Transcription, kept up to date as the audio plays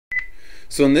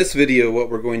So in this video what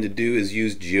we're going to do is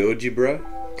use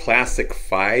GeoGebra Classic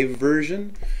 5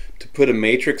 version to put a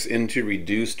matrix into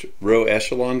reduced row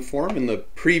echelon form. In the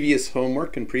previous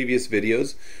homework and previous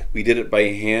videos we did it by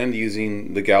hand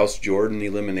using the Gauss-Jordan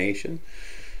elimination.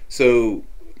 So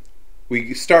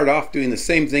we start off doing the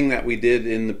same thing that we did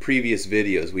in the previous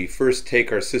videos. We first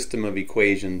take our system of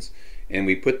equations and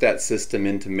we put that system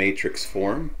into matrix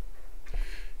form.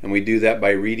 And we do that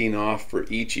by reading off for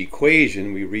each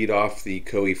equation. We read off the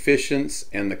coefficients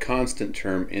and the constant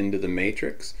term into the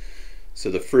matrix. So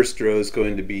the first row is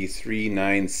going to be 3,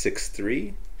 9, 6,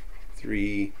 3.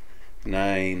 3,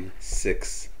 9,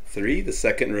 6, 3. The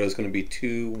second row is going to be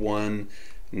 2, 1,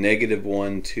 negative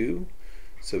 1, 2.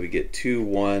 So we get 2,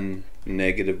 1,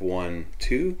 negative 1,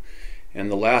 2.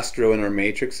 And the last row in our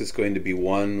matrix is going to be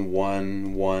 1,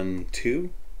 1, 1,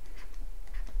 2.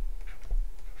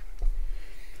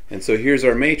 And so here's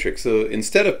our matrix. So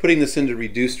instead of putting this into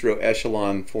reduced row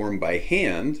echelon form by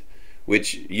hand,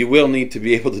 which you will need to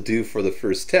be able to do for the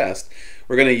first test,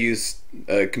 we're going to use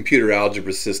a computer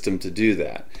algebra system to do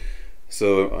that.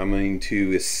 So I'm going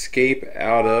to escape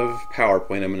out of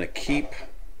PowerPoint. I'm going to keep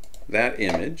that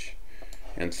image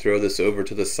and throw this over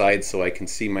to the side so I can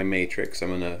see my matrix. I'm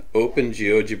going to open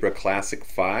GeoGebra Classic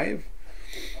 5.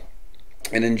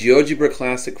 And in GeoGebra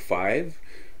Classic 5,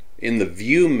 in the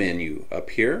view menu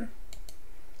up here,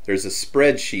 there's a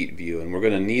spreadsheet view, and we're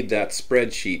going to need that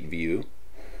spreadsheet view.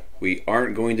 We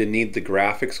aren't going to need the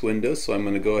graphics window, so I'm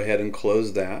going to go ahead and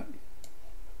close that.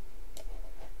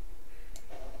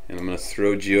 And I'm going to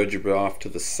throw GeoGebra off to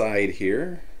the side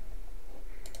here.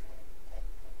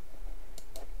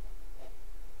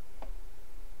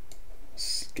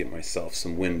 Let's get myself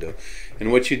some window.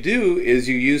 And what you do is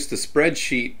you use the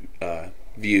spreadsheet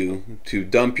view to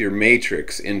dump your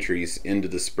matrix entries into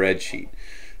the spreadsheet.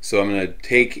 So I'm going to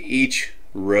take each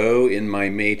row in my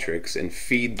matrix and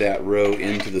feed that row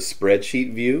into the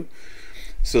spreadsheet view.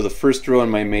 So the first row in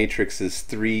my matrix is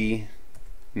 3,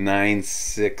 9,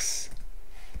 6,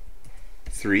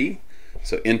 3.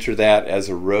 So enter that as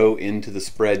a row into the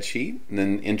spreadsheet, and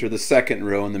then enter the second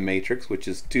row in the matrix, which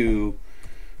is 2,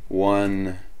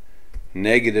 1,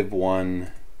 negative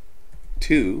 1,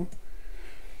 2.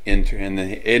 Enter, and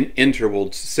then enter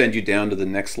will send you down to the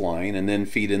next line, and then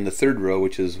feed in the third row,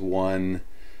 which is 1,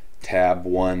 tab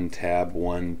 1, tab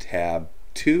 1, tab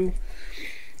 2.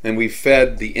 And we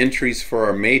fed the entries for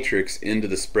our matrix into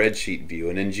the spreadsheet view.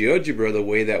 And in GeoGebra, the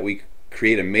way that we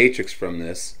create a matrix from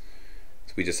this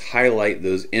is we just highlight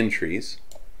those entries,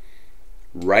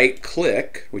 right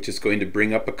click, which is going to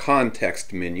bring up a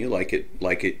context menu like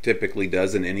it typically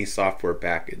does in any software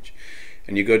package,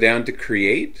 and you go down to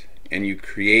create, and you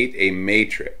create a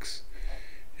matrix.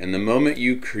 And the moment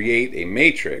you create a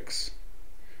matrix,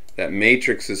 that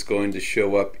matrix is going to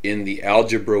show up in the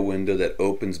algebra window that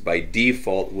opens by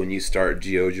default when you start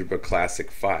GeoGebra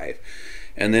Classic 5.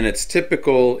 And then it's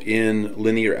typical in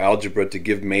linear algebra to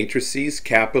give matrices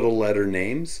capital letter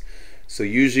names. So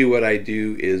usually what I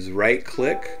do is right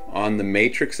click on the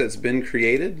matrix that's been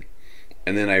created,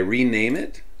 and then I rename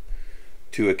it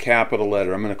to a capital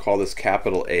letter. I'm going to call this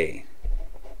capital A.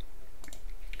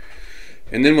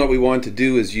 And then what we want to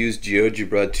do is use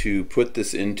GeoGebra to put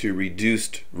this into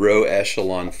reduced row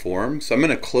echelon form. So I'm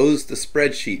going to close the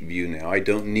spreadsheet view now. I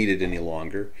don't need it any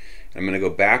longer. I'm going to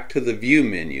go back to the view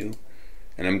menu,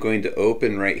 and I'm going to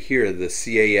open right here the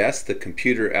CAS, the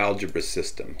computer algebra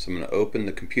system. So I'm going to open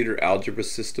the computer algebra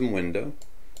system window.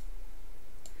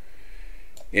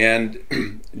 And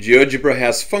GeoGebra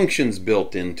has functions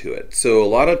built into it. So a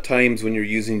lot of times when you're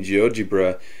using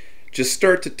GeoGebra, just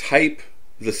start to type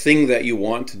the thing that you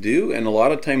want to do, and a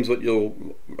lot of times what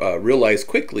you'll realize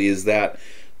quickly is that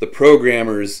the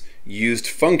programmers used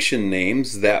function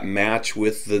names that match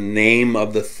with the name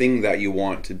of the thing that you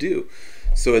want to do.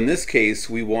 So in this case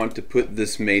we want to put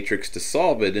this matrix to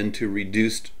solve it into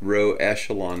reduced row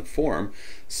echelon form.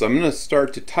 So I'm going to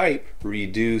start to type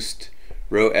reduced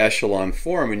row echelon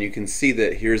form, and you can see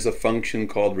that here's a function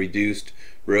called reduced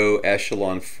row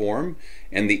echelon form,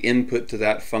 and the input to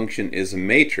that function is a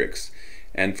matrix.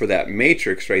 And for that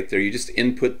matrix right there, you just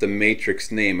input the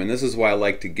matrix name, and this is why I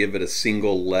like to give it a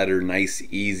single letter, nice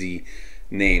easy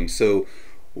name. So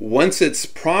once it's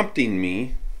prompting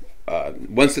me,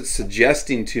 once it's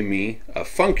suggesting to me a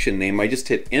function name, I just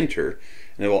hit enter,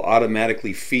 and it will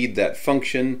automatically feed that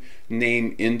function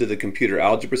name into the computer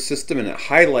algebra system, and it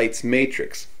highlights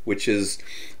matrix, which is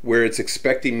where it's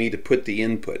expecting me to put the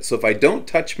input. So if I don't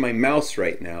touch my mouse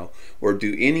right now or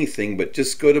do anything but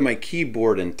just go to my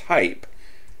keyboard and type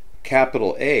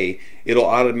capital A, it'll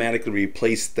automatically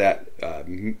replace that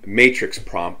matrix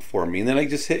prompt for me, and then I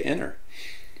just hit enter.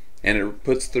 and it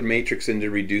puts the matrix into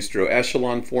reduced row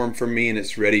echelon form for me, and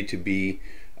it's ready to be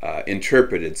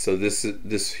interpreted. So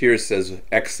this here says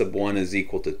x sub 1 is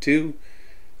equal to 2,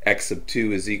 x sub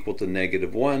 2 is equal to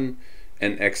 -1,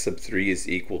 and x sub 3 is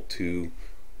equal to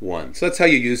 1. So that's how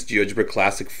you use GeoGebra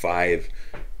Classic 5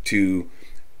 to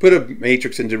put a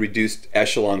matrix into reduced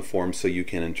echelon form so you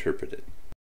can interpret it.